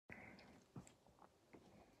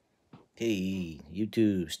Hey,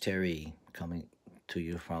 YouTube's Terry coming to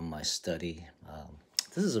you from my study.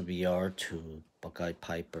 This is a VR to Buckeye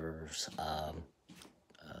Piper's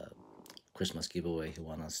Christmas giveaway. He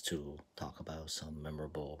wants us to talk about some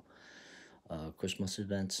memorable Christmas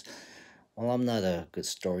events. Well, I'm not a good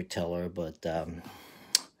storyteller, but I'm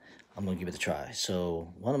gonna give it a try.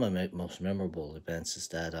 So one of my most memorable events is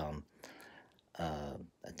that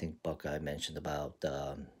I think Buckeye mentioned about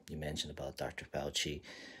you mentioned about Dr. Fauci.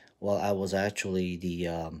 Well, I was actually the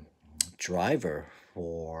driver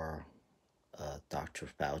for Dr.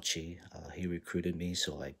 Fauci. He recruited me,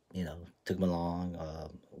 so I, took him along.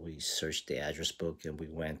 We searched the address book and we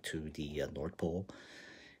went to the North Pole,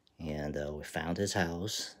 and we found his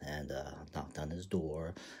house and knocked on his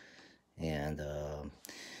door, and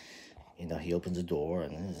he opens the door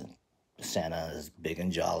and Santa is big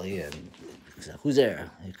and jolly, and he's like, "Who's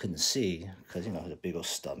there?" He couldn't see because the big old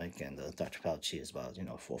stomach, and Dr. Fauci is about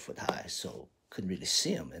 4 foot high, so couldn't really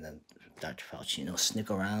see him. And then Dr. Fauci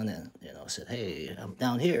snick around and said, "Hey, I'm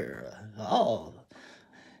down here." Oh,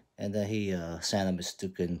 and then he Santa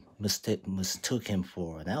mistook him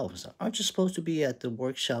for an elf. Like, "Aren't you supposed to be at the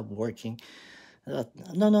workshop working?" No,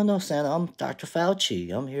 no, no, Santa. I'm Dr.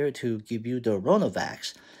 Fauci. I'm here to give you the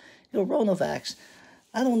Ronavax. Ronavax.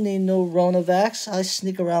 I don't need no Ronavax. I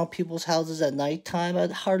sneak around people's houses at nighttime. I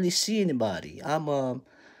hardly see anybody. I'm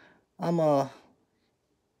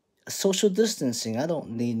social distancing. I don't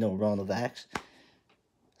need no Ronavax.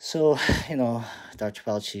 So, Dr.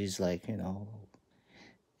 Fauci's like,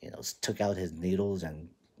 took out his needle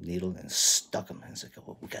and stuck him. And it's like,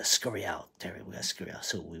 "Well, we gotta scurry out, Terry. We gotta scurry out."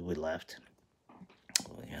 So we left.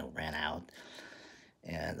 Ran out,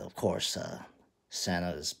 and of course, Santa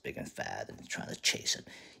is big and fat and trying to chase it.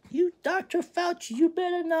 "You, Dr. Fauci, you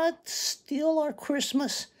better not steal our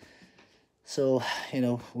Christmas." So,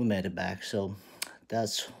 we made it back. So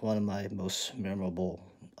that's one of my most memorable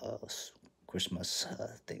Christmas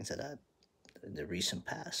things that I in the recent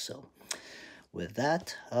past. So with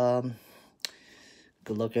that,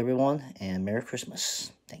 good luck everyone and Merry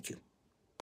Christmas. Thank you.